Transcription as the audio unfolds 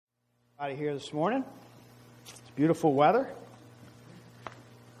Out of here this morning. It's beautiful weather.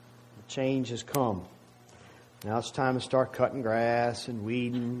 The change has come. Now it's time to start cutting grass and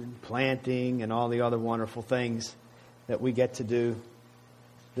weeding and planting and all the other wonderful things that we get to do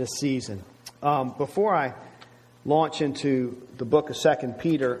this season. Before I launch into the book of 2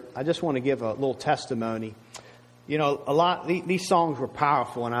 Peter, I just want to give a little testimony. You know, these songs were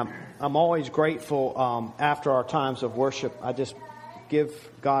powerful, and I'm always grateful after our times of worship. I just give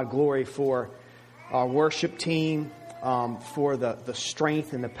God glory for our worship team, for the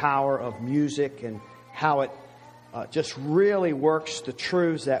strength and the power of music and how it just really works the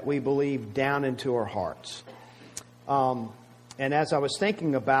truths that we believe down into our hearts. And as I was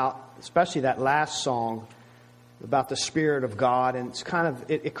thinking about, especially that last song about the Spirit of God, and it's kind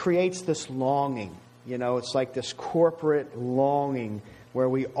of, it creates this longing. You know, it's like this corporate longing where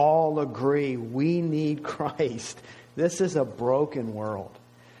we all agree we need Christ. This is a broken world.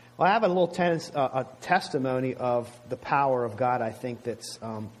 Well, I have a little a testimony of the power of God, I think, that's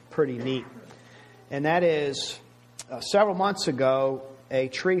pretty neat. And that is, several months ago, a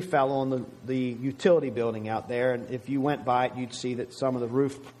tree fell on the utility building out there. And if you went by it, you'd see that some of the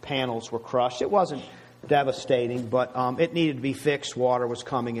roof panels were crushed. It wasn't devastating, but it needed to be fixed. Water was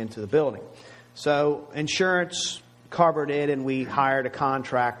coming into the building. So insurance covered it, and we hired a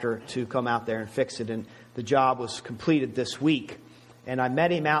contractor to come out there and fix it. And the job was completed this week, and I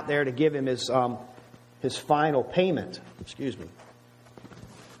met him out there to give him his final payment. Excuse me.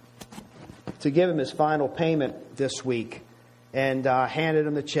 To give him his final payment this week, and handed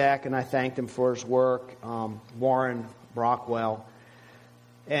him the check, and I thanked him for his work, Warren Brockwell.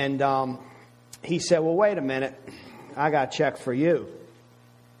 And he said, "Well, wait a minute, I got a check for you."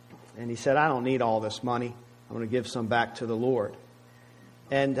 And he said, "I don't need all this money. I'm going to give some back to the Lord."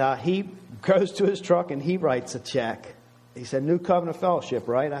 And he goes to his truck and he writes a check. He said, "New Covenant Fellowship,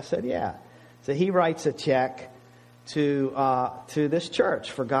 right?" I said, "Yeah." So he writes a check to this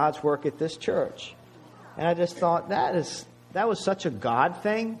church for God's work at this church. And I just thought that was such a God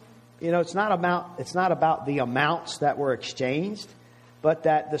thing. You know, it's not about the amounts that were exchanged, but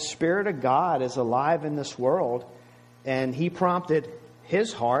that the Spirit of God is alive in this world, and He prompted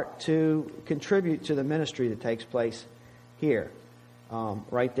his heart to contribute to the ministry that takes place here.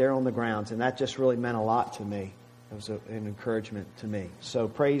 Right there on the grounds. And that just really meant a lot to me. It was an encouragement to me. So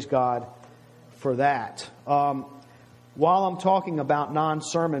praise God for that. While I'm talking about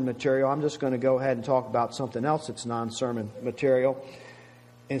non-sermon material, I'm just going to go ahead and talk about something else that's non-sermon material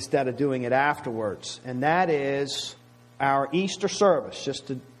instead of doing it afterwards. And that is our Easter service.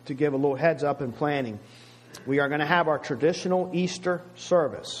 Just to give a little heads up in planning. We are going to have our traditional Easter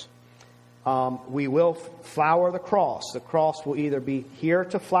service. We will flower the cross. The cross will either be here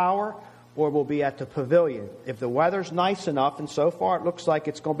to flower or will be at the pavilion. If the weather's nice enough, and so far it looks like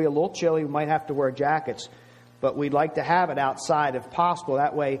it's going to be a little chilly, we might have to wear jackets. But we'd like to have it outside if possible.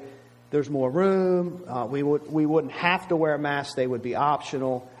 That way there's more room. We wouldn't have to wear masks. They would be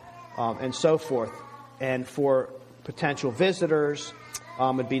optional, and so forth. And for potential visitors,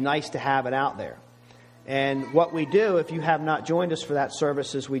 it'd be nice to have it out there. And what we do, if you have not joined us for that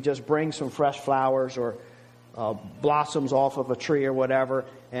service, is we just bring some fresh flowers or blossoms off of a tree or whatever,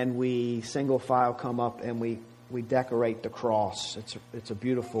 and we single file come up and we decorate the cross. It's a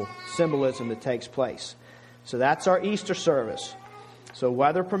beautiful symbolism that takes place. So that's our Easter service. So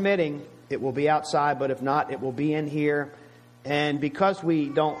weather permitting, it will be outside, but if not, it will be in here. And because we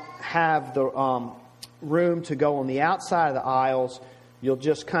don't have the room to go on the outside of the aisles, you'll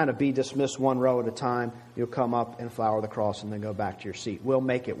just kind of be dismissed one row at a time. You'll come up and flower the cross and then go back to your seat. We'll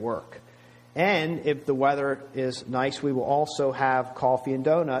make it work. And if the weather is nice, we will also have coffee and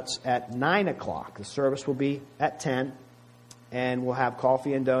donuts at 9 o'clock. The service will be at 10. And we'll have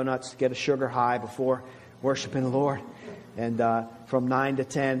coffee and donuts to get a sugar high before worshiping the Lord. And from 9 to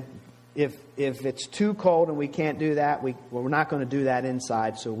 10. If it's too cold and we can't do that, we're not going to do that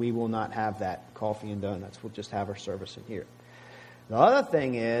inside. So we will not have that coffee and donuts. We'll just have our service in here. The other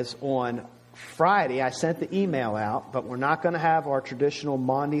thing is, on Friday, I sent the email out, but we're not going to have our traditional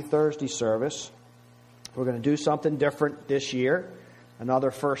Maundy Thursday service. We're going to do something different this year, another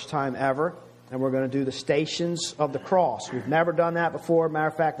first time ever, and we're going to do the Stations of the Cross. We've never done that before. Matter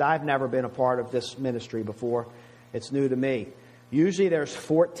of fact, I've never been a part of this ministry before. It's new to me. Usually there's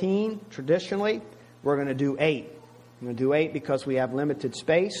 14 traditionally. We're going to do 8. We're going to do 8 because we have limited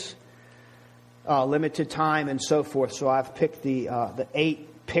space. Limited time and so forth. So I've picked the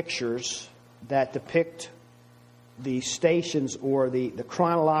 8 pictures that depict the stations or the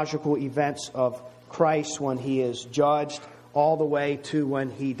chronological events of Christ when He is judged all the way to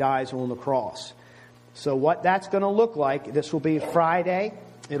when He dies on the cross. So what that's going to look like, this will be Friday,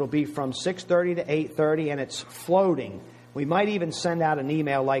 It'll be from 6:30 to 8:30, and it's floating. We might even send out an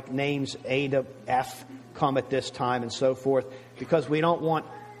email like names A to F come at this time and so forth, because we don't want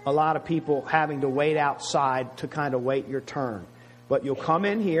a lot of people having to wait outside to kind of wait your turn. But you'll come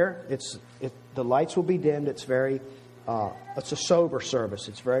in here. The lights will be dimmed. It's a sober service.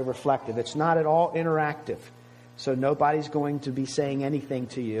 It's very reflective. It's not at all interactive. So nobody's going to be saying anything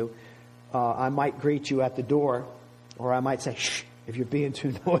to you. I might greet you at the door, or I might say, shh, if you're being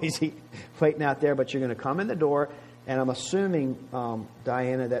too noisy, waiting out there. But you're going to come in the door, and I'm assuming,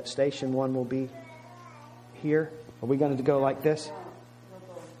 Diana, that station 1 will be here. Are we going to go like this?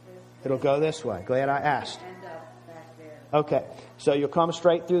 It'll go this way. Glad I asked. Okay, so you'll come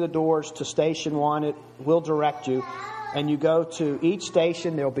straight through the doors to station 1. It will direct you. And you go to each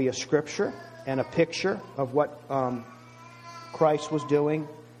station. There'll be a scripture and a picture of what Christ was doing.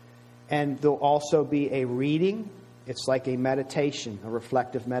 And there'll also be a reading. It's like a meditation, a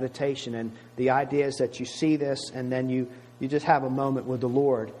reflective meditation. And the idea is that you see this, and then you just have a moment with the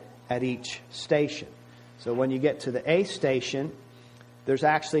Lord at each station. So when you get to the 8th station, there's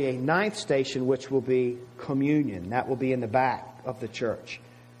actually a 9th station, which will be communion. That will be in the back of the church.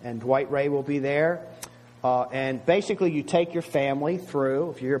 And Dwight Ray will be there. And basically you take your family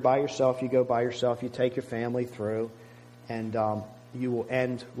through. If you're here by yourself, you go by yourself. You take your family through. And you will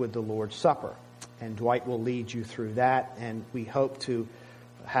end with the Lord's Supper. And Dwight will lead you through that. And we hope to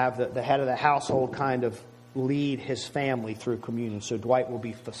have the head of the household kind of lead his family through communion. So Dwight will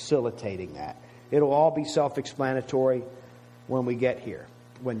be facilitating that. It'll all be self-explanatory when you get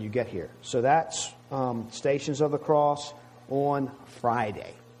here. So that's Stations of the Cross on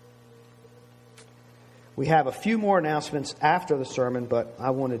Friday. We have a few more announcements after the sermon, but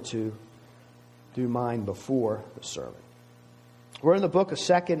I wanted to do mine before the sermon. We're in the book of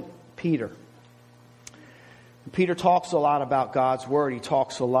 2 Peter. Peter talks a lot about God's Word. He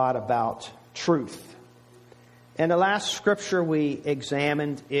talks a lot about truth. And the last scripture we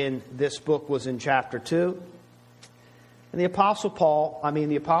examined in this book was in chapter 2. And the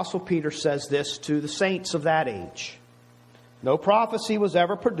Apostle Peter says this to the saints of that age. No prophecy was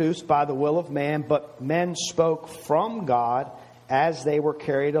ever produced by the will of man, but men spoke from God as they were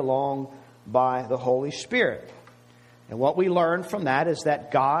carried along by the Holy Spirit. And what we learn from that is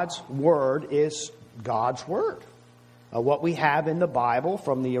that God's Word is God's Word. What we have in the Bible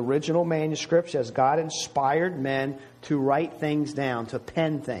from the original manuscripts as God inspired men to write things down, to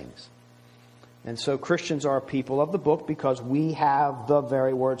pen things. And so Christians are a people of the book because we have the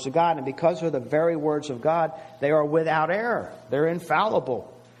very words of God. And because they're the very words of God, they are without error. They're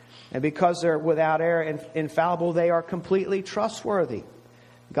infallible. And because they're without error and infallible, they are completely trustworthy.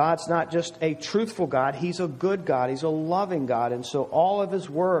 God's not just a truthful God. He's a good God. He's a loving God. And so all of His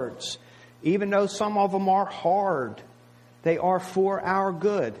words, even though some of them are hard, they are for our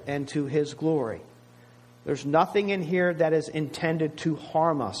good and to His glory. There's nothing in here that is intended to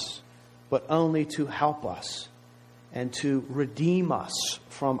harm us, but only to help us and to redeem us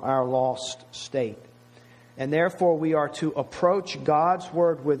from our lost state. And therefore we are to approach God's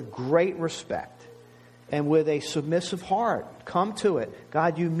Word with great respect and with a submissive heart. Come to it.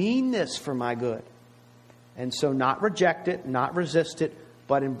 God, you mean this for my good. And so not reject it, not resist it,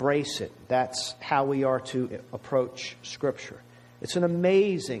 but embrace it. That's how we are to approach Scripture. It's an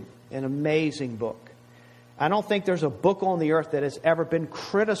amazing book. I don't think there's a book on the earth that has ever been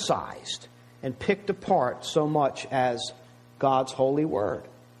criticized and picked apart so much as God's holy Word.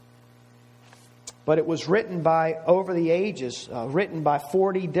 But it was written over the ages, written by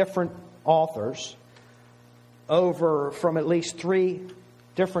 40 different authors from at least 3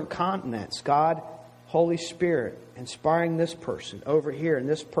 different continents. God, Holy Spirit, inspiring this person over here and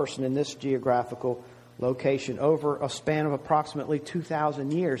this person in this geographical location over a span of approximately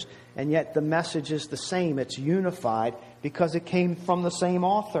 2,000 years. And yet the message is the same. It's unified because it came from the same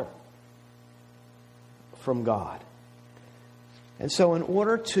author, from God. And so in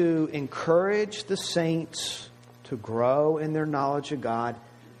order to encourage the saints to grow in their knowledge of God,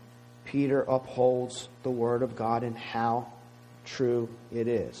 Peter upholds the Word of God and how true it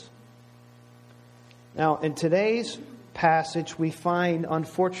is. Now, in today's passage, we find,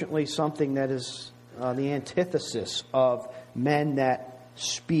 unfortunately, something that is the antithesis of men that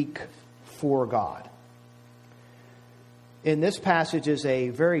speak for God. In this passage is a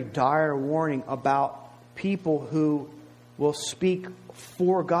very dire warning about people who will speak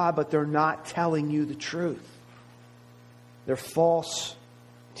for God, but they're not telling you the truth. They're false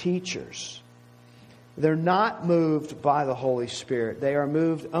teachers. They're not moved by the Holy Spirit. They are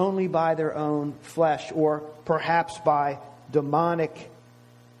moved only by their own flesh or perhaps by demonic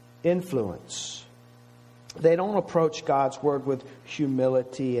influence. They don't approach God's Word with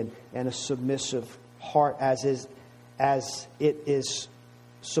humility and a submissive heart as it is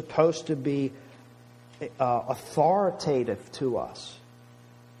supposed to be authoritative to us.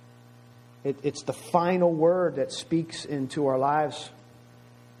 It's the final word that speaks into our lives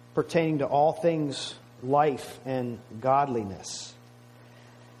pertaining to all things life and godliness.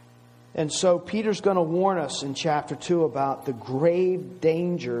 And so Peter's going to warn us in chapter 2 about the grave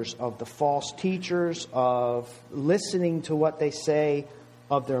dangers of the false teachers, of listening to what they say,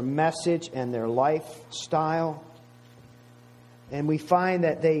 of their message and their lifestyle. And we find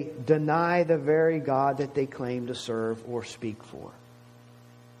that they deny the very God that they claim to serve or speak for.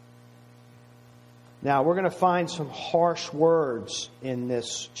 Now, we're going to find some harsh words in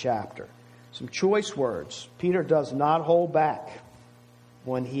this chapter. Some choice words. Peter does not hold back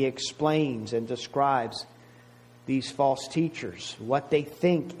when he explains and describes these false teachers, what they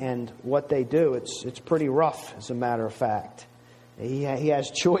think and what they do. It's pretty rough, as a matter of fact. He has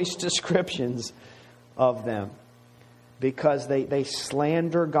choice descriptions of them because they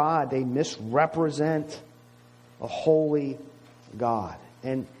slander God. They misrepresent a holy God.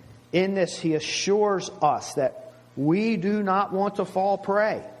 And in this, he assures us that we do not want to fall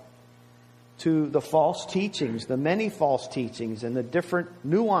prey to the false teachings, the many false teachings, and the different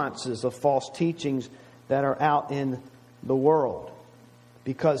nuances of false teachings that are out in the world.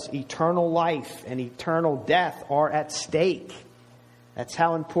 Because eternal life and eternal death are at stake. That's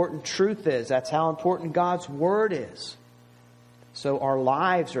how important truth is. That's how important God's Word is. So our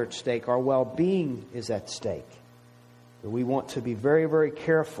lives are at stake. Our well-being is at stake. We want to be very, very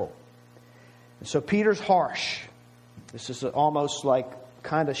careful. And so Peter's harsh. This is almost like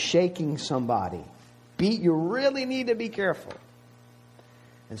kind of shaking somebody. You really need to be careful.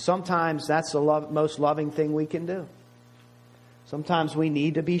 And sometimes that's the most loving thing we can do. Sometimes we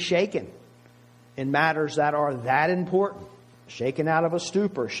need to be shaken in matters that are that important. Shaken out of a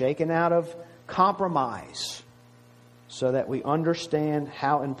stupor, shaken out of compromise, so that we understand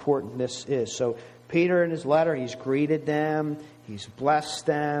how important this is. So Peter in his letter, he's greeted them, he's blessed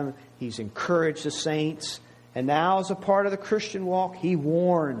them, he's encouraged the saints. And now as a part of the Christian walk, he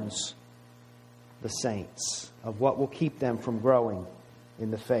warns the saints of what will keep them from growing in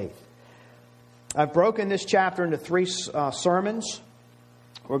the faith. I've broken this chapter into 3 sermons.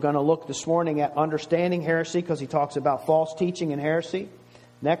 We're going to look this morning at understanding heresy because he talks about false teaching and heresy.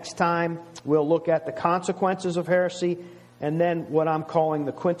 Next time, we'll look at the consequences of heresy and then what I'm calling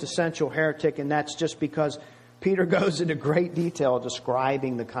the quintessential heretic. And that's just because Peter goes into great detail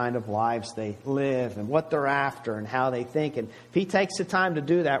describing the kind of lives they live and what they're after and how they think. And if he takes the time to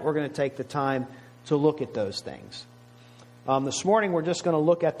do that, we're going to take the time to look at those things. This morning, we're just going to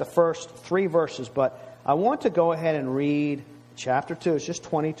look at the first 3 verses, but I want to go ahead and read chapter 2. It's just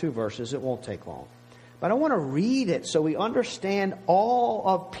 22 verses. It won't take long. But I want to read it so we understand all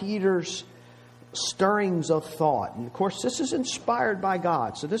of Peter's stirrings of thought. And of course, this is inspired by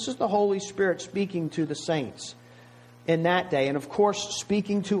God. So this is the Holy Spirit speaking to the saints in that day. And of course,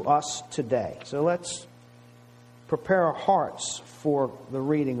 speaking to us today. So let's prepare our hearts for the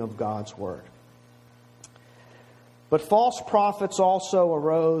reading of God's Word. But false prophets also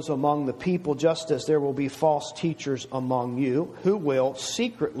arose among the people, just as there will be false teachers among you, who will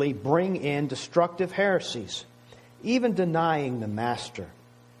secretly bring in destructive heresies, even denying the master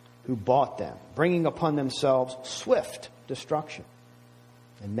who bought them, bringing upon themselves swift destruction.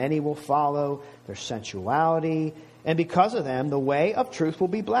 And many will follow their sensuality, and because of them, the way of truth will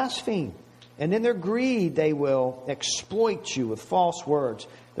be blasphemed. And in their greed, they will exploit you with false words.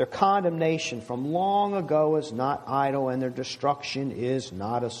 Their condemnation from long ago is not idle, and their destruction is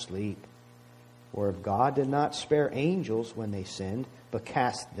not asleep. For if God did not spare angels when they sinned, but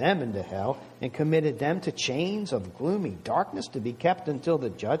cast them into hell, and committed them to chains of gloomy darkness to be kept until the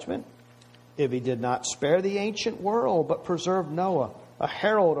judgment, if he did not spare the ancient world, but preserved Noah, a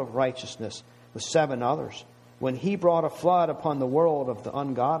herald of righteousness, with 7 others, when he brought a flood upon the world of the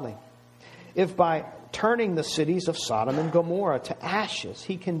ungodly, if by turning the cities of Sodom and Gomorrah to ashes,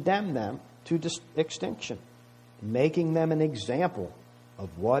 he condemned them to extinction, making them an example of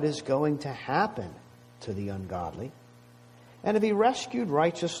what is going to happen to the ungodly. And if he rescued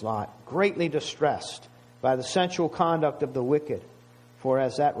righteous Lot, greatly distressed by the sensual conduct of the wicked, for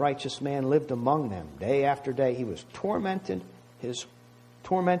as that righteous man lived among them, day after day, he was tormenting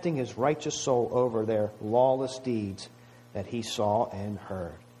his righteous soul over their lawless deeds that he saw and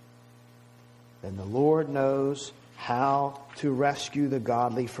heard. Then the Lord knows how to rescue the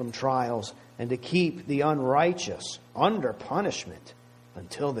godly from trials and to keep the unrighteous under punishment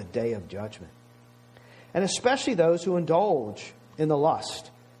until the day of judgment. And especially those who indulge in the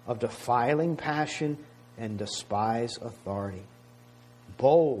lust of defiling passion and despise authority.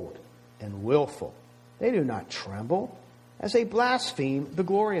 Bold and willful, they do not tremble as they blaspheme the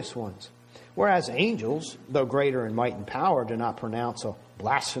glorious ones. Whereas angels, though greater in might and power, do not pronounce a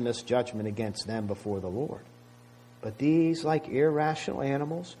blasphemous judgment against them before the Lord. But these, like irrational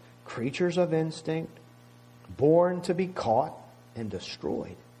animals, creatures of instinct, born to be caught and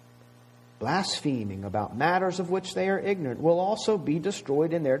destroyed, blaspheming about matters of which they are ignorant, will also be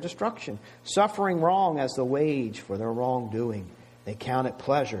destroyed in their destruction, suffering wrong as the wage for their wrongdoing. They count it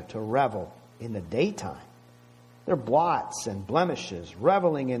pleasure to revel in the daytime. Their blots and blemishes,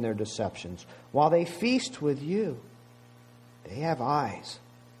 reveling in their deceptions, while they feast with you. They have eyes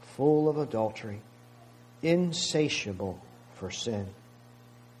full of adultery, insatiable for sin.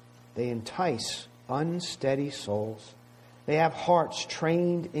 They entice unsteady souls. They have hearts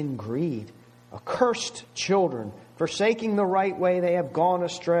trained in greed. Accursed children, forsaking the right way, they have gone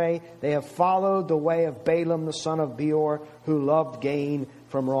astray. They have followed the way of Balaam the son of Beor, who loved gain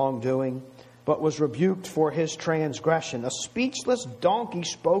from wrongdoing, but was rebuked for his transgression. A speechless donkey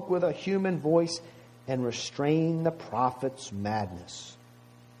spoke with a human voice and restrained the prophet's madness.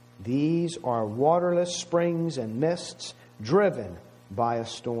 These are waterless springs and mists driven by a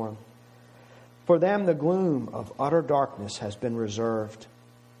storm. For them the gloom of utter darkness has been reserved.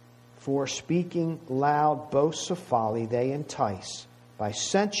 For speaking loud boasts of folly, they entice by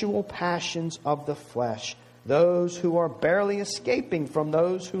sensual passions of the flesh those who are barely escaping from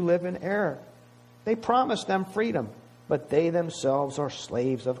those who live in error. They promise them freedom, but they themselves are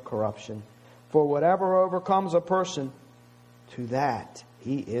slaves of corruption. For whatever overcomes a person, to that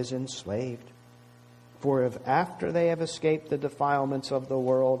he is enslaved. For if after they have escaped the defilements of the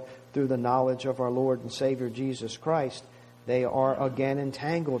world through the knowledge of our Lord and Savior Jesus Christ, they are again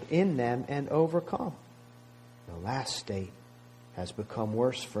entangled in them and overcome, the last state has become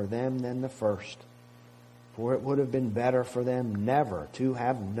worse for them than the first. For it would have been better for them never to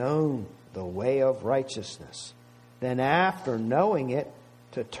have known the way of righteousness than after knowing it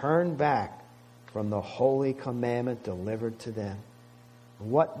to turn back from the holy commandment delivered to them.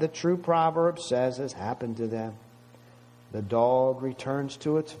 What the true proverb says has happened to them. The dog returns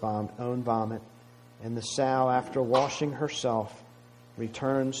to its own vomit, and the sow, after washing herself,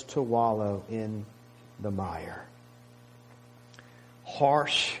 returns to wallow in the mire.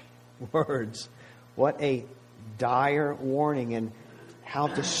 Harsh words. What a dire warning, and how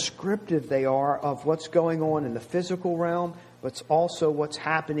descriptive they are of what's going on in the physical realm, but also what's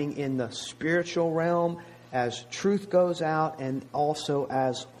happening in the spiritual realm as truth goes out and also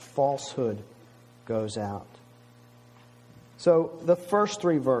as falsehood goes out. So the first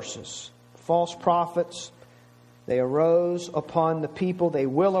three verses, false prophets, they arose upon the people, they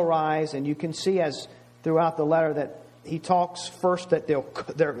will arise, and you can see as throughout the letter that he talks first that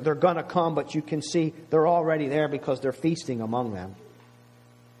they're going to come, but you can see they're already there because they're feasting among them.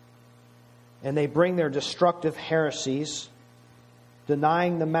 And they bring their destructive heresies,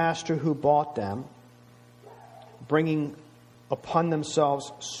 denying the master who bought them, bringing upon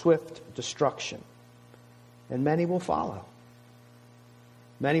themselves swift destruction. And many will follow.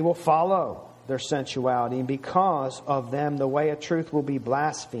 Many will follow their sensuality, and because of them, the way of truth will be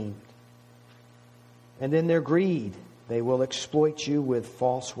blasphemed. And in their greed, they will exploit you with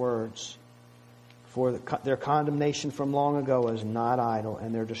false words. For their condemnation from long ago is not idle,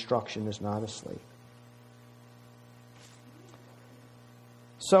 and their destruction is not asleep.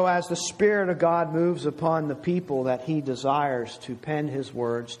 So as the Spirit of God moves upon the people that He desires to pen His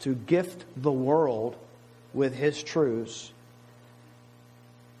words, to gift the world with His truths,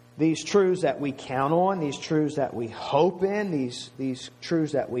 these truths that we count on, these truths that we hope in, these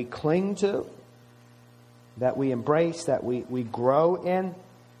truths that we cling to, that we embrace, that we grow in.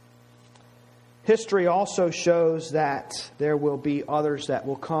 History also shows that there will be others that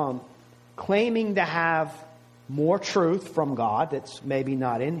will come claiming to have more truth from God that's maybe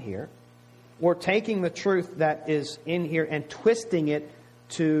not in here, or taking the truth that is in here and twisting it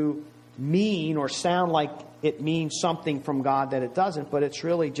to mean or sound like it means something from God that it doesn't, but it's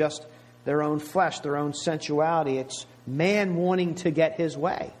really just their own flesh, their own sensuality. It's man wanting to get his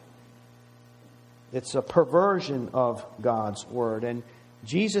way. It's a perversion of God's word. And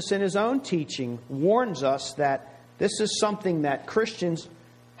Jesus in His own teaching warns us that this is something that Christians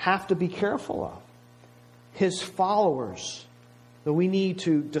have to be careful of. His followers, that we need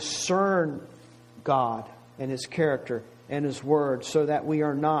to discern God and His character and His word so that we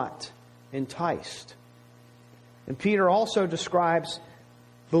are not enticed. And Peter also describes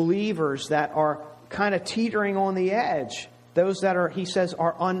believers that are kind of teetering on the edge. Those that are, he says,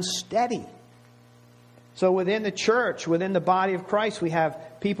 are unsteady. So within the church, within the body of Christ, we have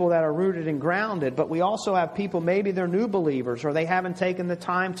people that are rooted and grounded, but we also have people, maybe they're new believers or they haven't taken the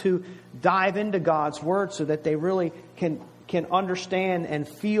time to dive into God's Word so that they really can understand and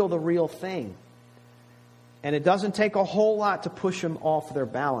feel the real thing. And it doesn't take a whole lot to push them off their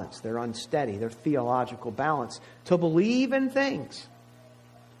balance, their unsteady, their theological balance, to believe in things.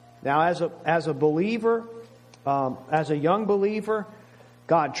 Now, as a believer, as a young believer,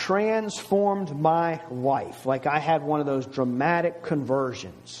 God transformed my life. Like I had one of those dramatic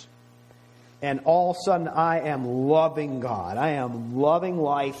conversions. And all of a sudden I am loving God. I am loving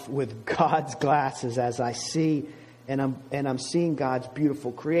life with God's glasses as I see. And I'm seeing God's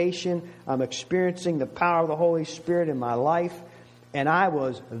beautiful creation. I'm experiencing the power of the Holy Spirit in my life. And I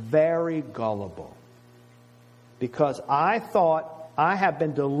was very gullible. Because I thought I have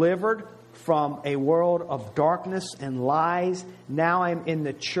been delivered from a world of darkness and lies. Now I'm in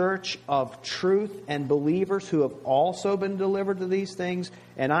the church of truth and believers who have also been delivered to these things.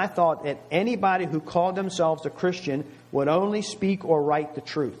 And I thought that anybody who called themselves a Christian would only speak or write the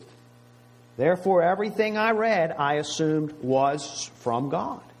truth. Therefore, everything I read, I assumed was from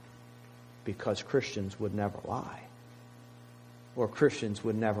God. Because Christians would never lie. Or Christians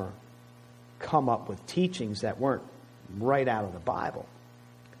would never come up with teachings that weren't right out of the Bible.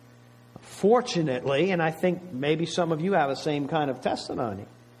 Fortunately, and I think maybe some of you have the same kind of testimony.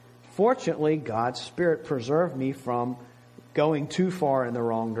 Fortunately, God's Spirit preserved me from going too far in the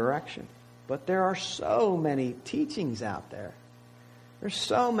wrong direction. But there are so many teachings out there. There's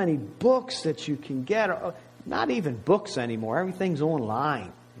so many books that you can get. Not even books anymore. Everything's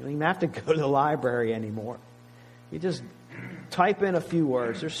online. You don't even have to go to the library anymore. You just type in a few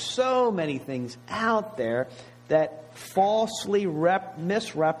words. There's so many things out there that falsely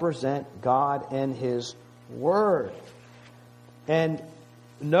misrepresent God and His Word. And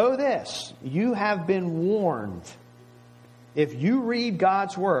know this, you have been warned. If you read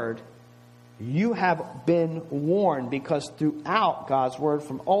God's Word, you have been warned, because throughout God's Word,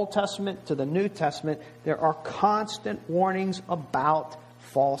 from Old Testament to the New Testament, there are constant warnings about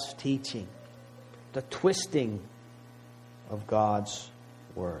false teaching, the twisting of God's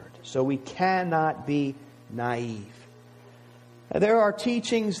Word. So we cannot be naive. There are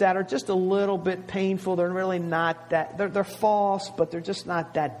teachings that are just a little bit painful. They're really not that, they're false, but they're just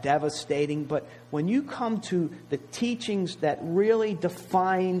not that devastating. But when you come to the teachings that really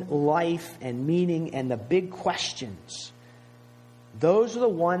define life and meaning and the big questions, those are the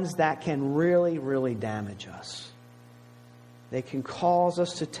ones that can really, really damage us. They can cause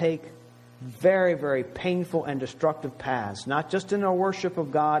us to take very, very painful and destructive paths, not just in our worship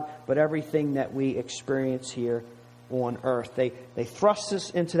of God, but everything that we experience here on earth. They thrust us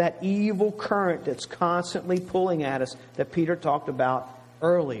into that evil current that's constantly pulling at us that Peter talked about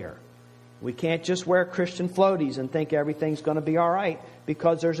earlier. We can't just wear Christian floaties and think everything's going to be all right,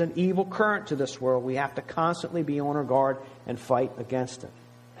 because there's an evil current to this world. We have to constantly be on our guard and fight against it.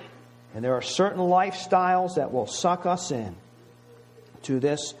 And there are certain lifestyles that will suck us in to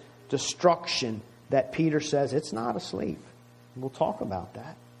this destruction that Peter says it's not asleep. We'll talk about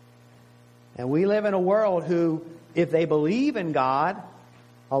that. And we live in a world who, if they believe in God,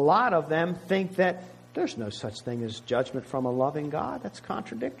 a lot of them think that there's no such thing as judgment from a loving God. That's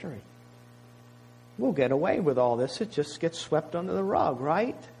contradictory. We'll get away with all this. It just gets swept under the rug,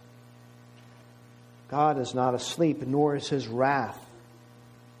 right? God is not asleep, nor is His wrath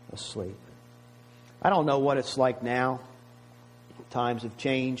asleep. I don't know what it's like now. Times have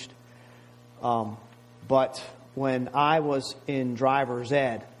changed. But when I was in driver's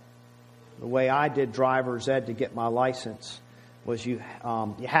ed, the way I did driver's ed to get my license was you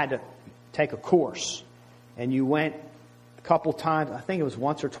had to take a course. And you went a couple times. I think it was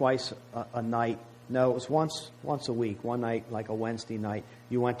once or twice a night. No, it was once a week. One night, like a Wednesday night,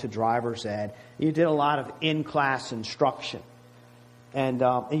 you went to driver's ed. You did a lot of in-class instruction. And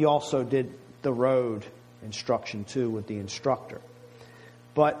you also did the road instruction, too, with the instructor.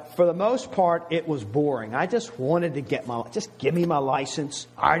 But for the most part, it was boring. I just wanted to just give me my license.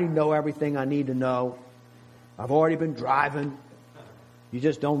 I already know everything I need to know. I've already been driving. You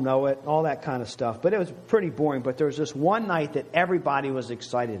just don't know it. All that kind of stuff. But it was pretty boring. But there was this one night that everybody was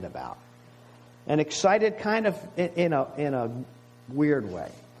excited about. And excited kind of in a weird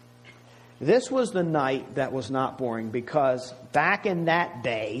way. This was the night that was not boring, because back in that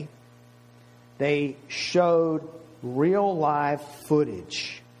day, they showed real live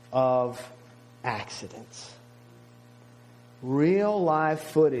footage of accidents. Real live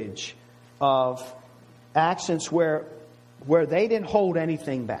footage of accidents where they didn't hold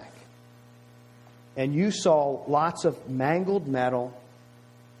anything back. And you saw lots of mangled metal,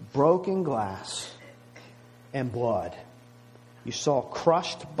 broken glass, and blood. You saw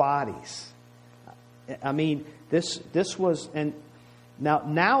crushed bodies. I mean, this was, and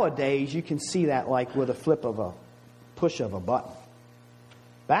nowadays you can see that like with a push of a button.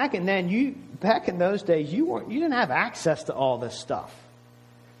 Back in those days, you didn't have access to all this stuff.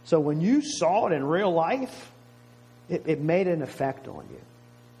 So when you saw it in real life, it made an effect on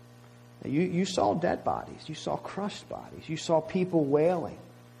you. You saw dead bodies. You saw crushed bodies. You saw people wailing.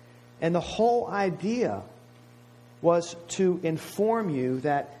 And the whole idea was to inform you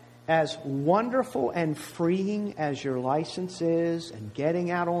that as wonderful and freeing as your license is and getting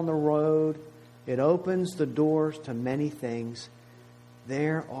out on the road, it opens the doors to many things.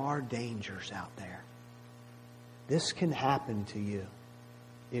 There are dangers out there. This can happen to you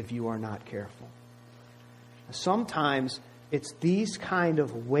if you are not careful. Sometimes it's these kind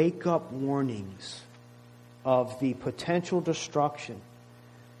of wake-up warnings of the potential destruction.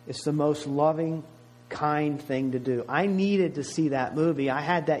 It's the most loving, kind thing to do. I needed to see that movie. I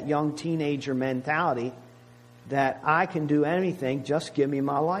had that young teenager mentality that I can do anything, just give me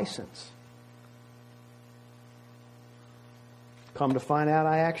my license. Come to find out,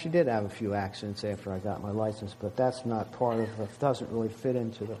 I actually did have a few accidents after I got my license, but that's not part of it. Doesn't really fit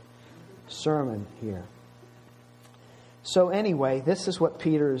into the sermon here. So anyway, this is what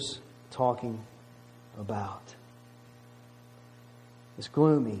Peter's talking about. It's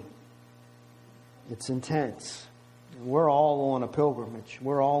gloomy. It's intense. We're all on a pilgrimage.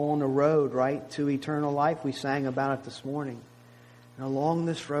 We're all on the road, right, to eternal life. We sang about it this morning. And along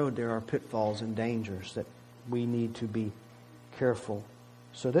this road, there are pitfalls and dangers that we need to be careful.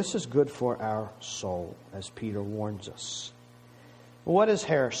 So this is good for our soul, as Peter warns us. What is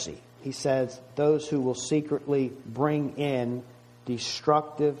heresy? He says, those who will secretly bring in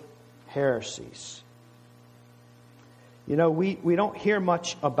destructive heresies. You know, we don't hear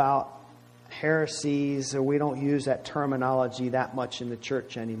much about heresies, or we don't use that terminology that much in the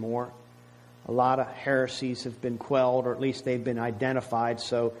church anymore. A lot of heresies have been quelled, or at least they've been identified,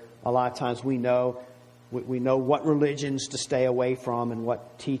 so a lot of times we know what religions to stay away from and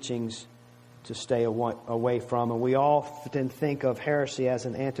what teachings to stay away from. And we often think of heresy as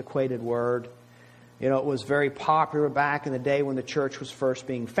an antiquated word. You know, it was very popular back in the day when the church was first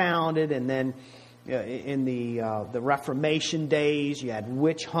being founded, and then in the Reformation days, you had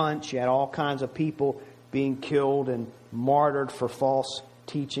witch hunts, you had all kinds of people being killed and martyred for false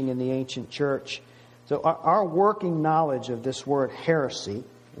teaching in the ancient church. So our working knowledge of this word heresy,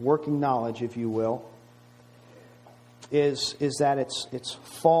 working knowledge, if you will, is that it's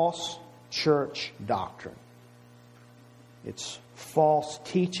false church doctrine. It's false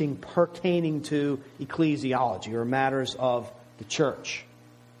teaching pertaining to ecclesiology or matters of the church.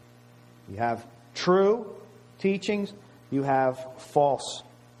 You have true teachings, you have false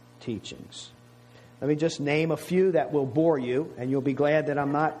teachings. Let me just name a few that will bore you, and you'll be glad that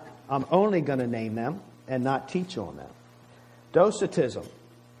I'm only going to name them and not teach on them. Docetism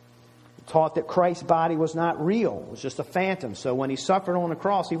taught that Christ's body was not real. It was just a phantom. So when he suffered on the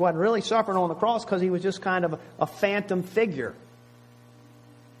cross, he wasn't really suffering on the cross because he was just kind of a phantom figure.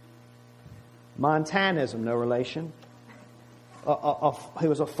 Montanism, no relation. He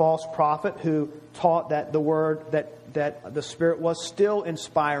was a false prophet who taught that that the Spirit was still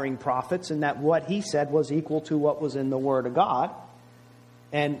inspiring prophets, and that what he said was equal to what was in the Word of God.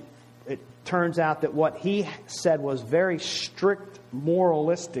 And it turns out that what he said was very strict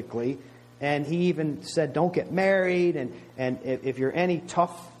moralistically, and he even said, don't get married, and if you're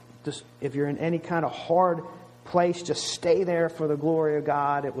if you're in any kind of hard place, just stay there for the glory of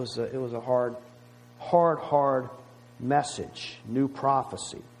God. It was a hard message, new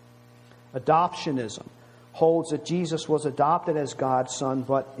prophecy. Adoptionism holds that Jesus was adopted as God's Son,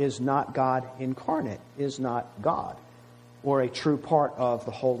 but is not God incarnate, is not God, or a true part of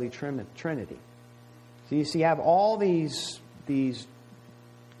the Holy Trinity. So you see, you have all these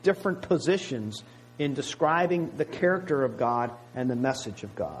different positions in describing the character of God and the message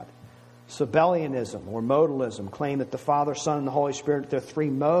of God. Sabellianism or modalism claim that the Father, Son, and the Holy Spirit, they're three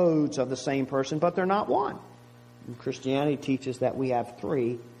modes of the same person, but they're not one. And Christianity teaches that we have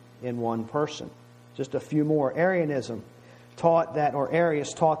three in one person. Just a few more. Arianism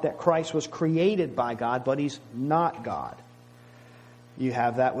Arius taught that Christ was created by God, but he's not God. You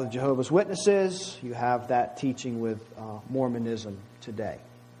have that with Jehovah's Witnesses. You have that teaching with Mormonism today.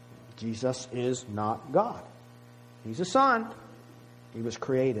 Jesus is not God. He's a son. He was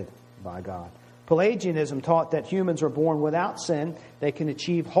created by God. Pelagianism taught that humans are born without sin. They can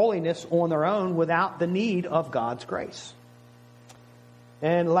achieve holiness on their own without the need of God's grace.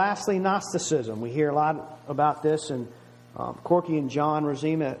 And lastly, Gnosticism. We hear a lot about this, and Corky and John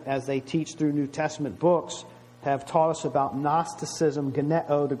Rosima, as they teach through New Testament books, have taught us about Gnosticism,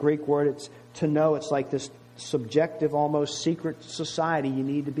 geneo, the Greek word, it's to know. It's like this subjective, almost secret society. You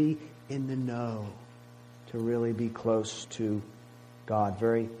need to be in the know to really be close to God.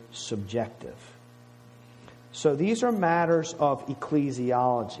 Very subjective. So these are matters of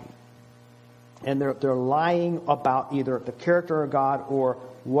ecclesiology. And they're lying about either the character of God or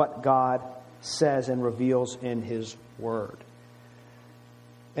what God says and reveals in His Word.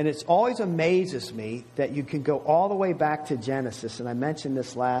 And it always amazes me that you can go all the way back to Genesis, and I mentioned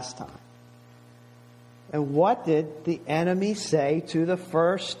this last time. And what did the enemy say to the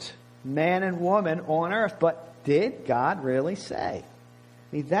first man and woman on earth? But did God really say?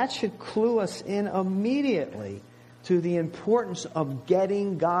 I mean, that should clue us in immediately to the importance of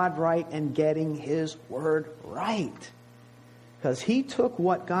getting God right and getting His Word right. Because He took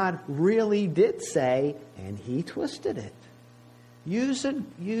what God really did say and He twisted it.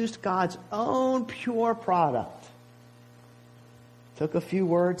 Used God's own pure product. Took a few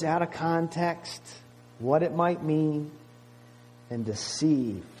words out of context, what it might mean, and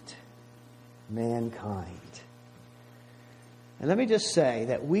deceived mankind. And let me just say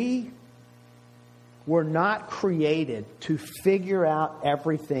that we were not created to figure out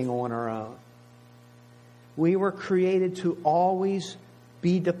everything on our own. We were created to always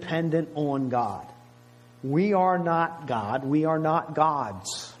be dependent on God. We are not God. We are not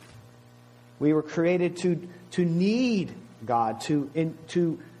gods. We were created to need God,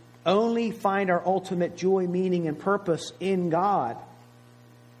 to only find our ultimate joy, meaning, and purpose in God.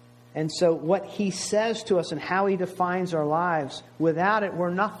 And so what He says to us and how He defines our lives, without it, we're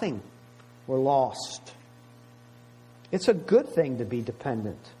nothing. We're lost. It's a good thing to be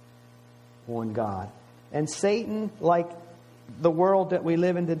dependent on God. And Satan, like the world that we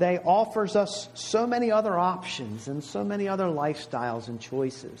live in today, offers us so many other options and so many other lifestyles and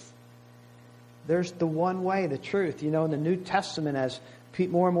choices. There's the one way, the truth. You know, in the New Testament, as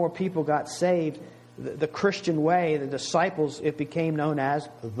more and more people got saved, the Christian way, the disciples, it became known as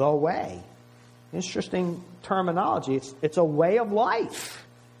the way. Interesting terminology. It's a way of life.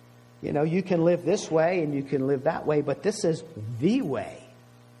 You know, you can live this way and you can live that way, but this is the way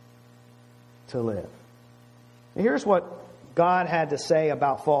to live. And here's what God had to say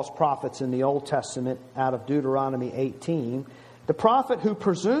about false prophets in the Old Testament out of Deuteronomy 18. The prophet who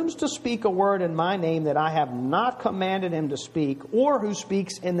presumes to speak a word in my name that I have not commanded him to speak, or who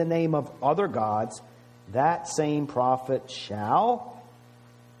speaks in the name of other gods, that same prophet shall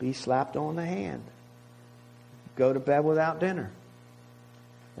be slapped on the hand. Go to bed without dinner.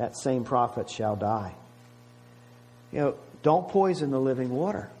 That same prophet shall die. You know, don't poison the living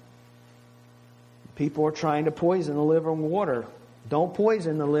water. People are trying to poison the living water. Don't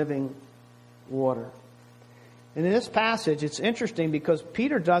poison the living water. And in this passage, it's interesting because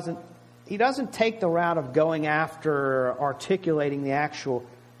Peter doesn't take the route of going after articulating the actual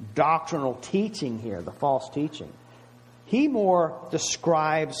doctrinal teaching here, the false teaching. He more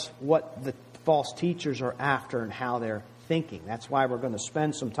describes what the false teachers are after and how they're thinking. That's why we're going to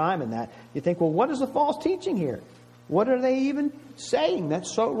spend some time in that. You think, well, what is the false teaching here? What are they even saying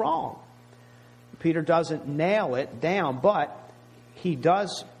that's so wrong? Peter doesn't nail it down, but he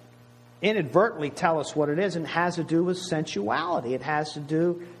does inadvertently tell us what it is, and it has to do with sensuality. It has to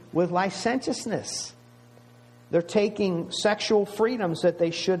do with licentiousness. They're taking sexual freedoms that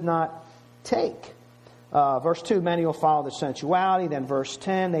they should not take. Verse 2, many will follow their sensuality. Then verse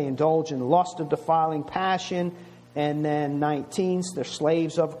 10, they indulge in lust of defiling passion. And then 19, they're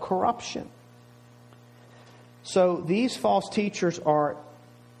slaves of corruption. So these false teachers are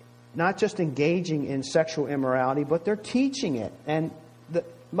not just engaging in sexual immorality, but they're teaching it. And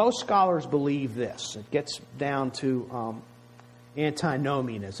most scholars believe this. It gets down to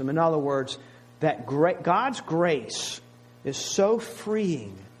antinomianism. In other words, that God's grace is so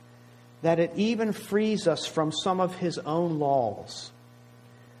freeing that it even frees us from some of His own laws.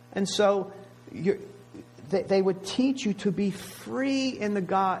 And so they would teach you to be free in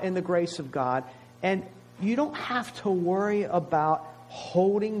the grace of God, and you don't have to worry about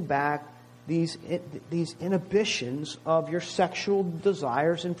holding back these inhibitions of your sexual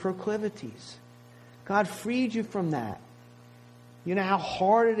desires and proclivities. God freed you from that. You know how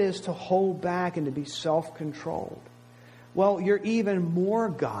hard it is to hold back and to be self-controlled. Well, you're even more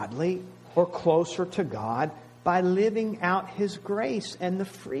godly or closer to God by living out His grace and the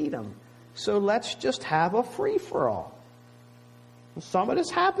freedom. So let's just have a free-for-all. Some of this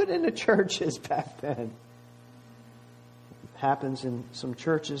happened in the churches back then. It happens in some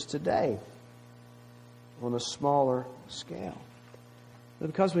churches today on a smaller scale. But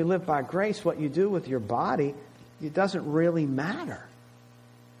because we live by grace, what you do with your body, it doesn't really matter.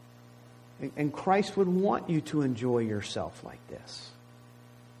 And Christ would want you to enjoy yourself like this.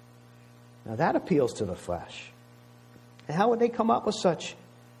 Now that appeals to the flesh. And how would they come up with such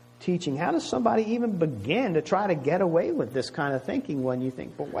teaching? How does somebody even begin to try to get away with this kind of thinking when you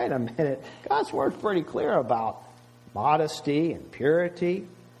think, well, wait a minute, God's Word's pretty clear about modesty and purity.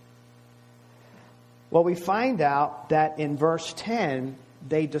 Well, we find out that in verse 10,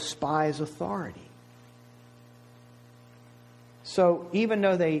 they despise authority. So even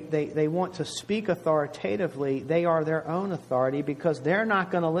though they want to speak authoritatively, they are their own authority because they're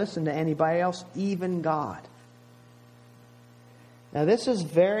not going to listen to anybody else, even God. Now this is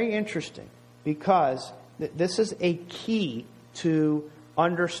very interesting because this is a key to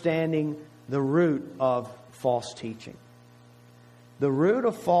understanding the root of false teaching. The root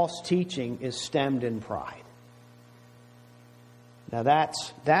of false teaching is stemmed in pride. Now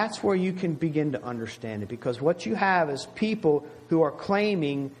that's where you can begin to understand it, because what you have is people who are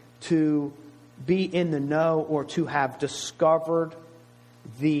claiming to be in the know or to have discovered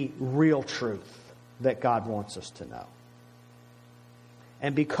the real truth that God wants us to know.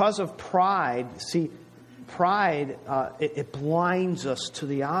 And because of pride, pride it blinds us to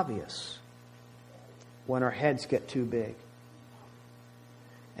the obvious when our heads get too big.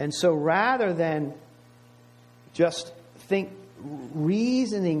 And so rather than just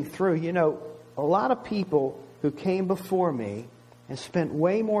reasoning through, a lot of people who came before me and spent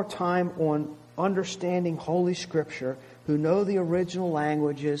way more time on understanding Holy Scripture, who know the original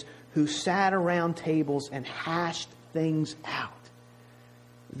languages, who sat around tables and hashed things out.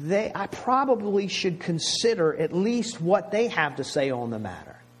 I probably should consider at least what they have to say on the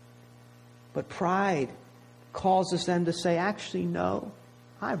matter. But pride causes them to say, actually, no,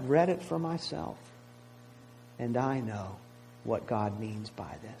 I've read it for myself, and I know what God means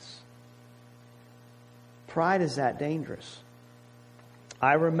by this. Pride is that dangerous.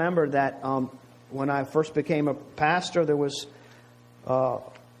 I remember that when I first became a pastor, there was a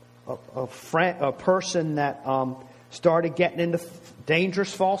person that started getting into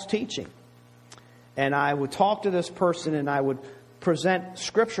dangerous false teaching. And I would talk to this person and I would present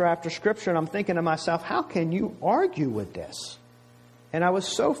scripture after scripture, and I'm thinking to myself, how can you argue with this? And I was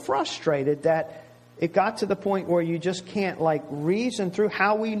so frustrated that it got to the point where you just can't reason through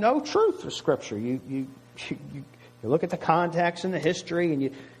how we know truth of Scripture. You look at the context and the history,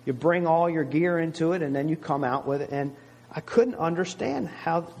 and you bring all your gear into it, and then you come out with it. And I couldn't understand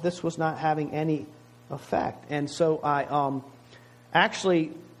how this was not having any effect. And so I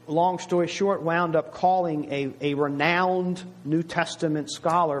actually, long story short, wound up calling a renowned New Testament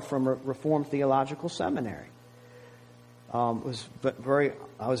scholar from Reformed Theological Seminary. I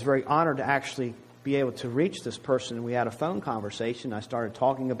was very honored to actually be able to reach this person, and we had a phone conversation. I started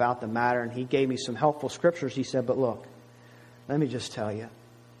talking about the matter, and he gave me some helpful scriptures. He said, but look, let me just tell you,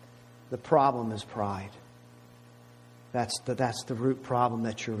 the problem is pride. That's the root problem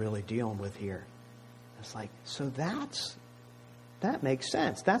that you're really dealing with here. It's so that makes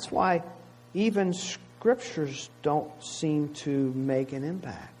sense. That's why even scriptures don't seem to make an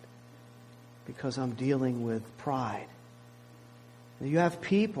impact, because I'm dealing with pride. We have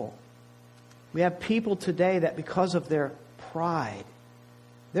people today that because of their pride,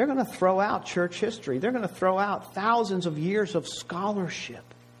 they're going to throw out church history. They're going to throw out thousands of years of scholarship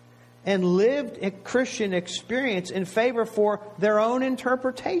and lived a Christian experience in favor for their own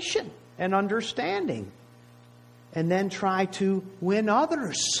interpretation and understanding, and then try to win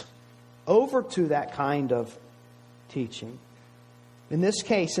others over to that kind of teaching. In this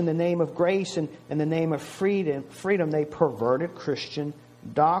case, in the name of grace and in the name of freedom, they perverted Christian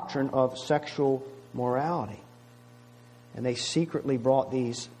doctrine of sexual morality. And they secretly brought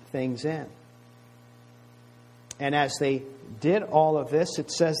these things in. And as they did all of this, it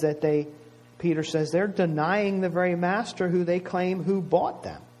says that Peter says they're denying the very master who they claim who bought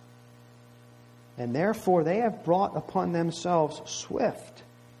them. And therefore they have brought upon themselves swift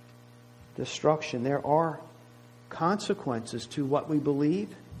destruction. There are consequences to what we believe.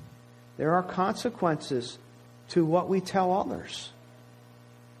 There are consequences to what we tell others.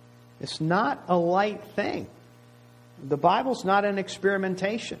 It's not a light thing. The Bible's not an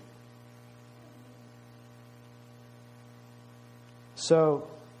experimentation. So,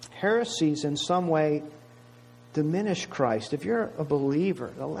 heresies in some way diminish Christ. If you're a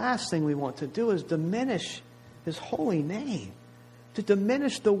believer, the last thing we want to do is diminish His holy name, to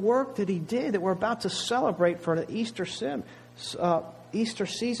diminish the work that He did that we're about to celebrate for the Easter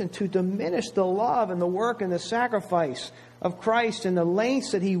season, to diminish the love and the work and the sacrifice of Christ and the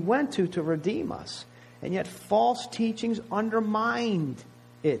lengths that He went to redeem us. And yet false teachings undermined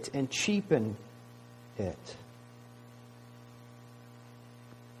it and cheapened it.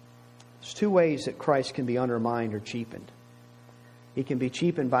 There's two ways that Christ can be undermined or cheapened. He can be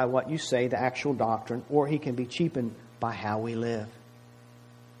cheapened by what you say, the actual doctrine, or he can be cheapened by how we live.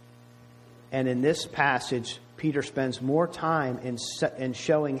 And in this passage, Peter spends more time in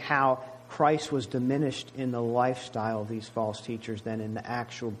showing how Christ was diminished in the lifestyle of these false teachers than in the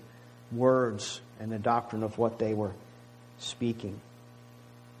actual words and the doctrine of what they were speaking.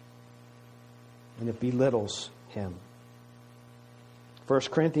 And it belittles him.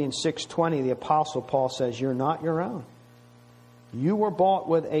 1 Corinthians 6:20, the Apostle Paul says, "You're not your own. You were bought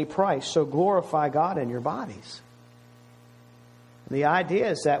with a price, so glorify God in your bodies." The idea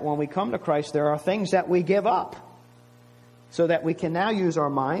is that when we come to Christ, there are things that we give up so that we can now use our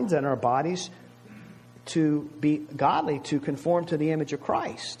minds and our bodies to be godly, to conform to the image of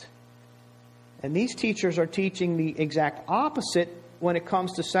Christ. And these teachers are teaching the exact opposite when it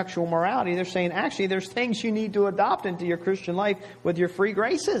comes to sexual morality. They're saying, actually, there's things you need to adopt into your Christian life with your free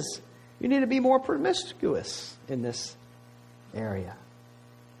graces. You need to be more promiscuous in this area.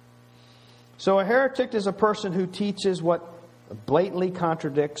 So a heretic is a person who teaches what blatantly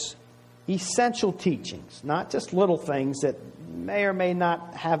contradicts essential teachings, not just little things that may or may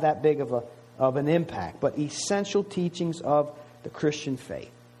not have that big of an impact, but essential teachings of the Christian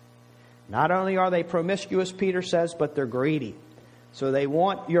faith. Not only are they promiscuous, Peter says, but they're greedy. So they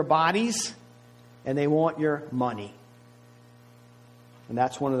want your bodies and they want your money. And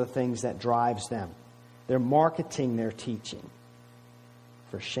that's one of the things that drives them. They're marketing their teaching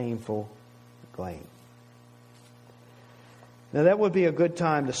for shameful gain. Now that would be a good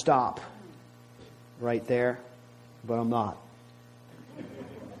time to stop right there, but I'm not.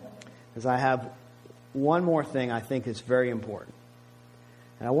 Because I have one more thing I think is very important.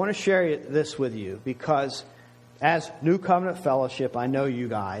 And I want to share this with you because as New Covenant Fellowship, I know you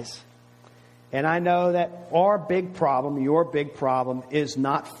guys. And I know that our big problem, your big problem, is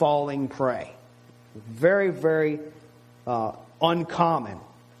not falling prey. Very, very uncommon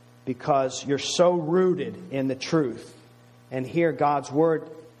because you're so rooted in the truth. And here God's Word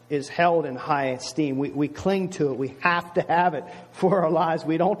is held in high esteem. We cling to it. We have to have it for our lives.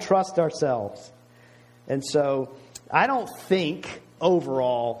 We don't trust ourselves. And so I don't think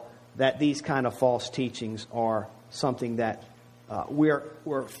overall that these kind of false teachings are something that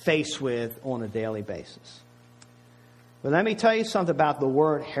we're faced with on a daily basis. But let me tell you something about the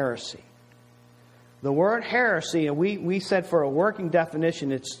word heresy. The word heresy, and we said for a working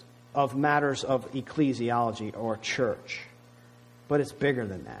definition, it's of matters of ecclesiology or church. But it's bigger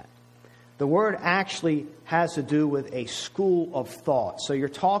than that. The word actually has to do with a school of thought. So you're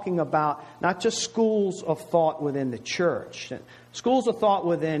talking about not just schools of thought within the church. Schools of thought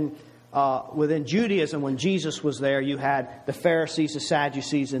within Judaism, when Jesus was there, you had the Pharisees, the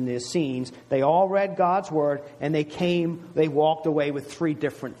Sadducees, and the Essenes. They all read God's Word, and they walked away with three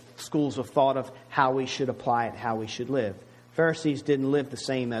different schools of thought of how we should apply it, how we should live. Pharisees didn't live the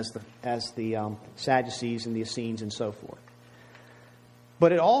same as the Sadducees and the Essenes and so forth.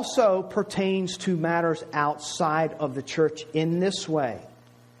 But it also pertains to matters outside of the church in this way.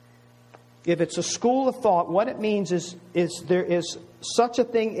 If it's a school of thought, what it means is there is such a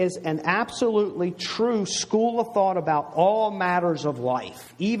thing as an absolutely true school of thought about all matters of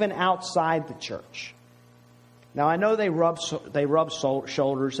life, even outside the church. Now, I know they rub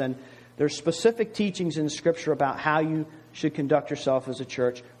shoulders, and there's specific teachings in Scripture about how you should conduct yourself as a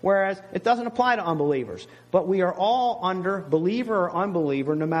church, whereas it doesn't apply to unbelievers. But we are all under, believer or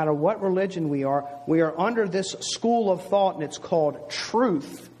unbeliever, no matter what religion we are under this school of thought, and it's called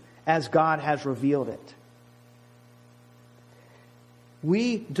truth as God has revealed it.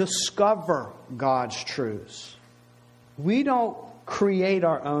 We discover God's truths. We don't create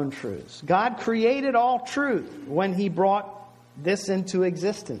our own truths. God created all truth when He brought this into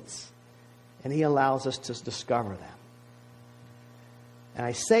existence, and He allows us to discover them. And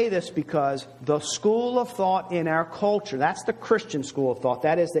I say this because the school of thought in our culture, that's the Christian school of thought.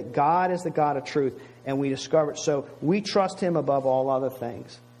 That is that God is the God of truth, and we discover it. So we trust Him above all other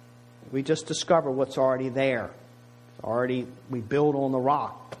things. We just discover what's already there. We build on the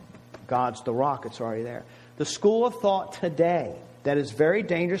rock. God's the rock. It's already there. The school of thought today that is very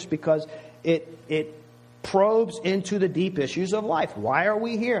dangerous because it probes into the deep issues of life. Why are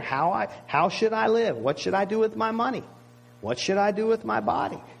we here? How should I live? What should I do with my money? What should I do with my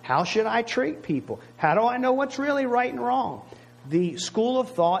body? How should I treat people? How do I know what's really right and wrong? The school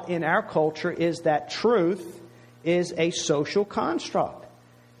of thought in our culture is that truth is a social construct.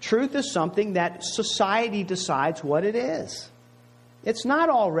 Truth is something that society decides what it is. It's not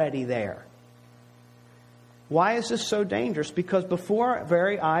already there. Why is this so dangerous? Because before our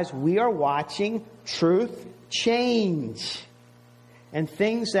very eyes, we are watching truth change. And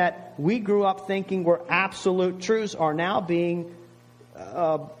things that we grew up thinking were absolute truths are now being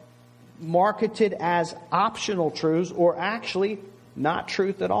marketed as optional truths, or actually not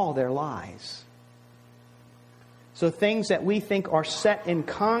truth at all. They're lies. So things that we think are set in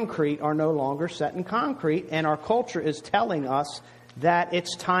concrete are no longer set in concrete, and our culture is telling us that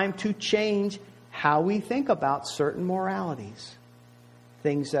it's time to change how we think about certain moralities,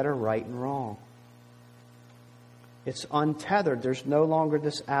 things that are right and wrong. It's untethered. There's no longer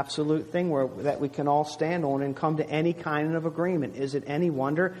this absolute thing that we can all stand on and come to any kind of agreement. Is it any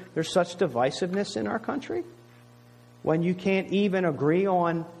wonder there's such divisiveness in our country? When you can't even agree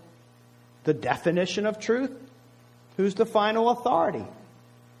on the definition of truth? Who's the final authority?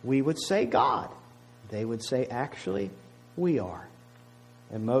 We would say God. They would say, actually, we are.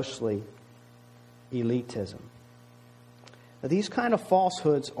 And mostly elitism. Now, these kind of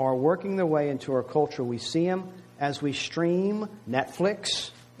falsehoods are working their way into our culture. We see them as we stream Netflix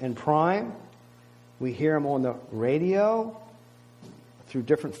and Prime. We hear them on the radio, through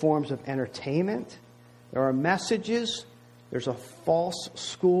different forms of entertainment. There are messages. There's a false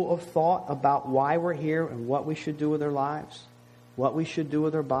school of thought about why we're here and what we should do with our lives, what we should do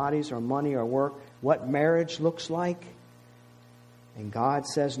with our bodies, our money, our work, what marriage looks like. And God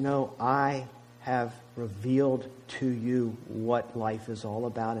says, no, I have revealed to you what life is all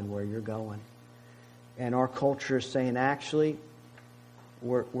about and where you're going. And our culture is saying, actually,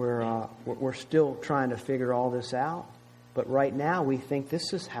 we're still trying to figure all this out. But right now, we think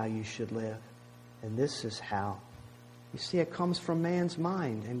this is how you should live. And this is how. You see, it comes from man's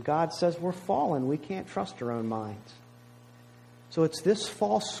mind. And God says we're fallen. We can't trust our own minds. So it's this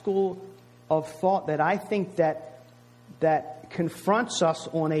false school of thought that I think that confronts us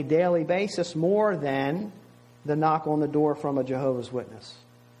on a daily basis more than the knock on the door from a Jehovah's Witness.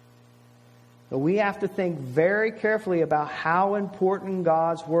 So we have to think very carefully about how important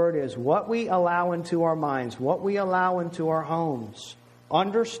God's Word is, what we allow into our minds, what we allow into our homes,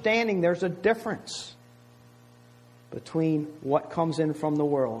 understanding there's a difference between what comes in from the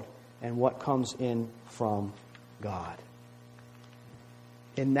world and what comes in from God.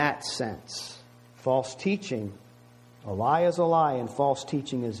 In that sense, false teaching, a lie is a lie, and false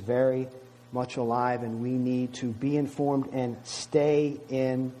teaching is very much alive, and we need to be informed and stay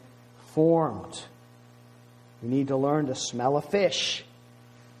informed. We need to learn to smell a fish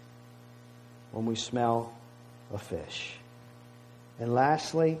when we smell a fish. And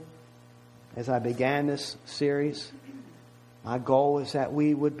lastly, as I began this series, my goal is that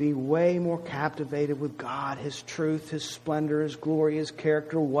we would be way more captivated with God, His truth, His splendor, His glory, His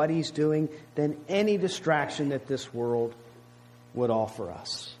character, what He's doing, than any distraction that this world would offer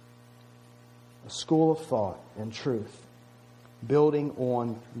us. A school of thought and truth, building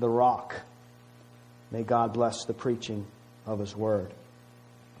on the rock. May God bless the preaching of His Word.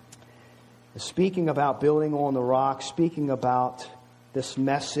 Speaking about building on the rock, speaking about this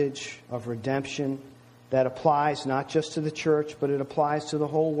message of redemption that applies not just to the church, but it applies to the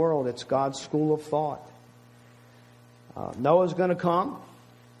whole world. It's God's school of thought. Noah's going to come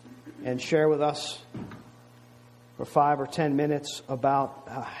and share with us for 5 or 10 minutes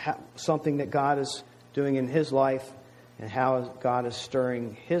about something that God is doing in his life and how God is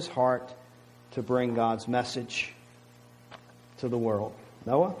stirring his heart to bring God's message to the world.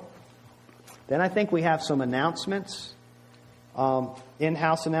 Noah? Then I think we have some announcements,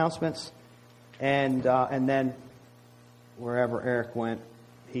 in-house announcements, and then wherever Eric went,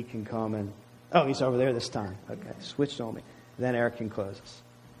 he can come and... Oh, he's over there this time. Okay, switched on me. Then Eric can close us.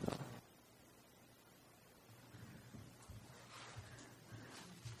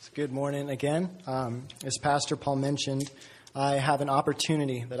 Good morning again. As Pastor Paul mentioned, I have an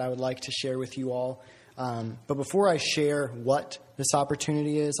opportunity that I would like to share with you all. But before I share what this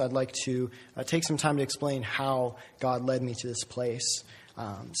opportunity is, I'd like to take some time to explain how God led me to this place.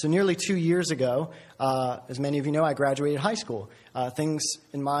 So nearly 2 years ago, as many of you know, I graduated high school. Things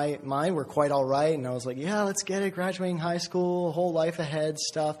in my mind were quite all right, and I was like, yeah, let's get it, graduating high school, whole life ahead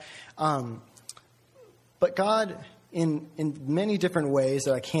stuff. But God, in many different ways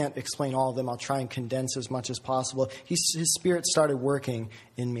that I can't explain all of them, I'll try and condense as much as possible, His Spirit started working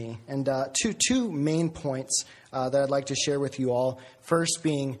in me. And two main points that I'd like to share with you all. First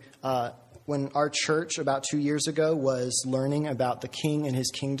being... when our church about 2 years ago was learning about the King and his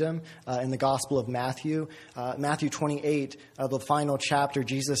kingdom in the Gospel of Matthew, Matthew 28, the final chapter,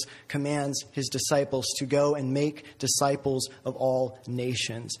 Jesus commands his disciples to go and make disciples of all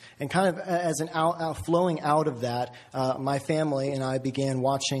nations. And kind of as an flowing out of that, my family and I began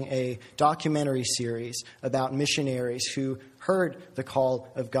watching a documentary series about missionaries who heard the call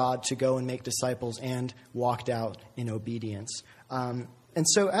of God to go and make disciples and walked out in obedience. And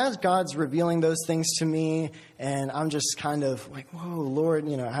so as God's revealing those things to me, and I'm just kind of like, whoa, Lord,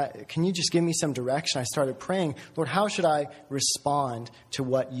 can you just give me some direction? I started praying, Lord, how should I respond to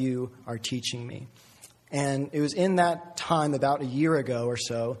what you are teaching me? And it was in that time, about a year ago or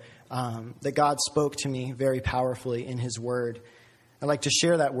so, that God spoke to me very powerfully in his word. I'd like to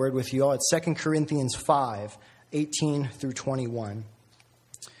share that word with you all. It's 2 Corinthians 5, 18 through 21.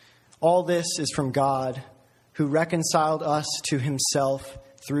 All this is from God, who reconciled us to himself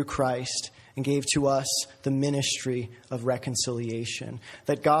through Christ and gave to us the ministry of reconciliation.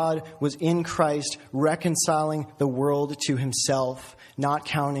 That God was in Christ reconciling the world to himself, not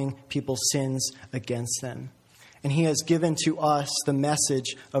counting people's sins against them. And he has given to us the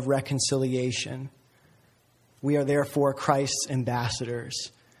message of reconciliation. We are therefore Christ's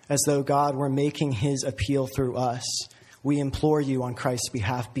ambassadors, as though God were making his appeal through us. We implore you on Christ's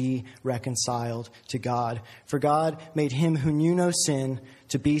behalf, be reconciled to God. For God made him who knew no sin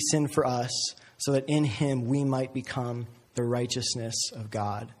to be sin for us, so that in him we might become the righteousness of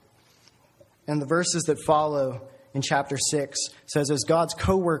God. And the verses that follow in chapter 6 says, as God's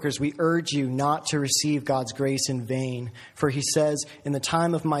co-workers, we urge you not to receive God's grace in vain. For he says, in the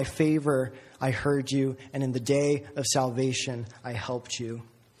time of my favor I heard you, and in the day of salvation I helped you.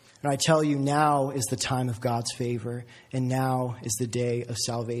 And I tell you, now is the time of God's favor, and now is the day of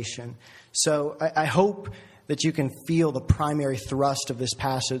salvation. So I hope that you can feel the primary thrust of this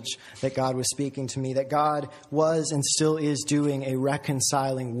passage that God was speaking to me, that God was and still is doing a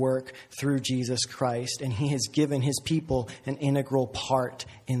reconciling work through Jesus Christ, and he has given his people an integral part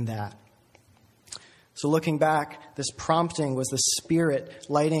in that. So looking back, this prompting was the Spirit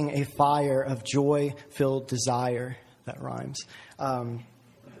lighting a fire of joy-filled desire. That rhymes.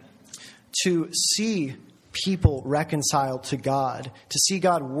 To see people reconciled to God, to see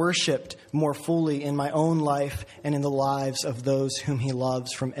God worshipped more fully in my own life and in the lives of those whom he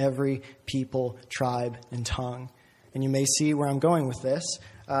loves from every people, tribe, and tongue. And you may see where I'm going with this.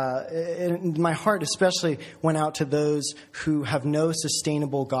 My heart especially went out to those who have no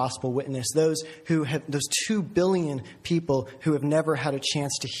sustainable gospel witness, those 2 billion people who have never had a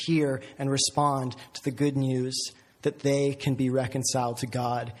chance to hear and respond to the good news that they can be reconciled to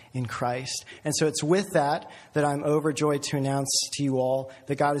God in Christ. And so it's with that I'm overjoyed to announce to you all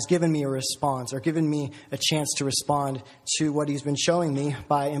that God has given me a response, or given me a chance to respond to what he's been showing me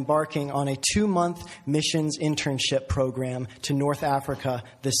by embarking on a 2-month missions internship program to North Africa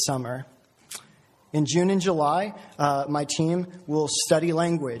this summer. In June and July, my team will study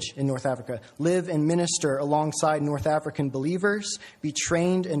language in North Africa, live and minister alongside North African believers, be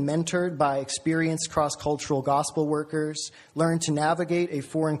trained and mentored by experienced cross-cultural gospel workers, learn to navigate a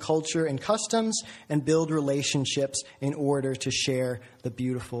foreign culture and customs, and build relationships in order to share the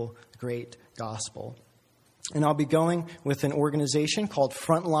beautiful, great gospel. And I'll be going with an organization called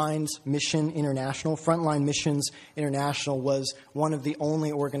Frontline Missions International. Frontline Missions International was one of the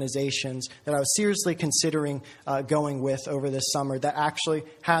only organizations that I was seriously considering going with over this summer that actually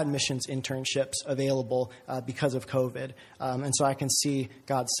had missions internships available because of COVID. And so I can see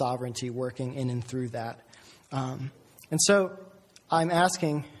God's sovereignty working in and through that. And so I'm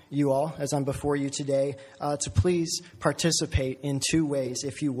asking you all, as I'm before you today, to please participate in 2 ways,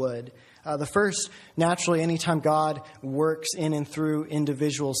 if you would. The first, naturally, anytime God works in and through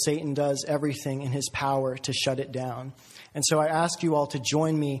individuals, Satan does everything in his power to shut it down. And so I ask you all to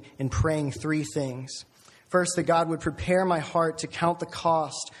join me in praying 3 things. First, that God would prepare my heart to count the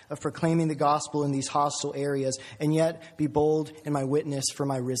cost of proclaiming the gospel in these hostile areas, and yet be bold in my witness for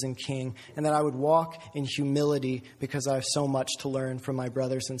my risen King. And that I would walk in humility because I have so much to learn from my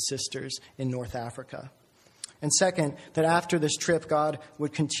brothers and sisters in North Africa. And second, that after this trip, God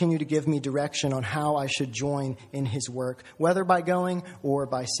would continue to give me direction on how I should join in his work, whether by going or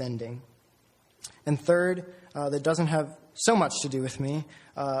by sending. And third, that doesn't have so much to do with me.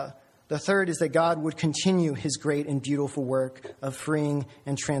 The third is that God would continue his great and beautiful work of freeing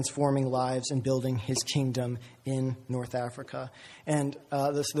and transforming lives and building his kingdom in North Africa. And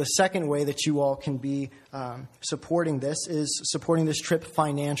the second way that you all can be this trip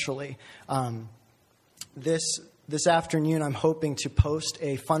financially. This this afternoon, I'm hoping to post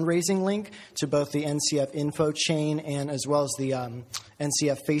a fundraising link to both the NCF info chain and as well as the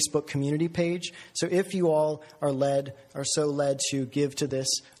NCF Facebook community page. So if you all are so led to give to this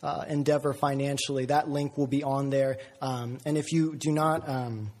endeavor financially, that link will be on there. And if you do not...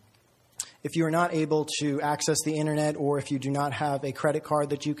 If you are not able to access the internet, or if you do not have a credit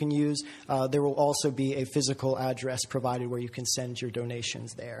card that you can use, there will also be a physical address provided where you can send your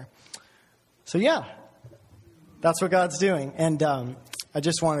donations there. So yeah, that's what God's doing. And I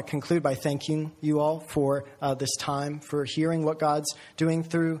just want to conclude by thanking you all for this time, for hearing what God's doing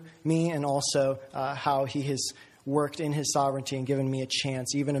through me, and also how he has worked in his sovereignty and given me a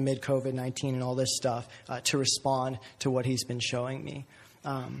chance, even amid COVID-19 and all this stuff, to respond to what he's been showing me.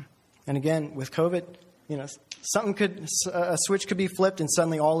 And again, with COVID, a switch could be flipped, and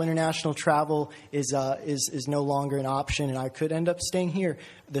suddenly all international travel is no longer an option, and I could end up staying here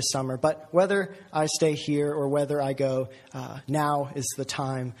this summer. But whether I stay here or whether I go, now is the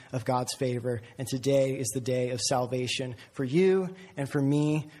time of God's favor, and today is the day of salvation for you and for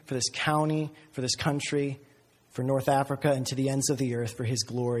me, for this county, for this country, for North Africa, and to the ends of the earth, for his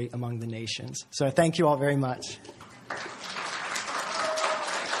glory among the nations. So I thank you all very much.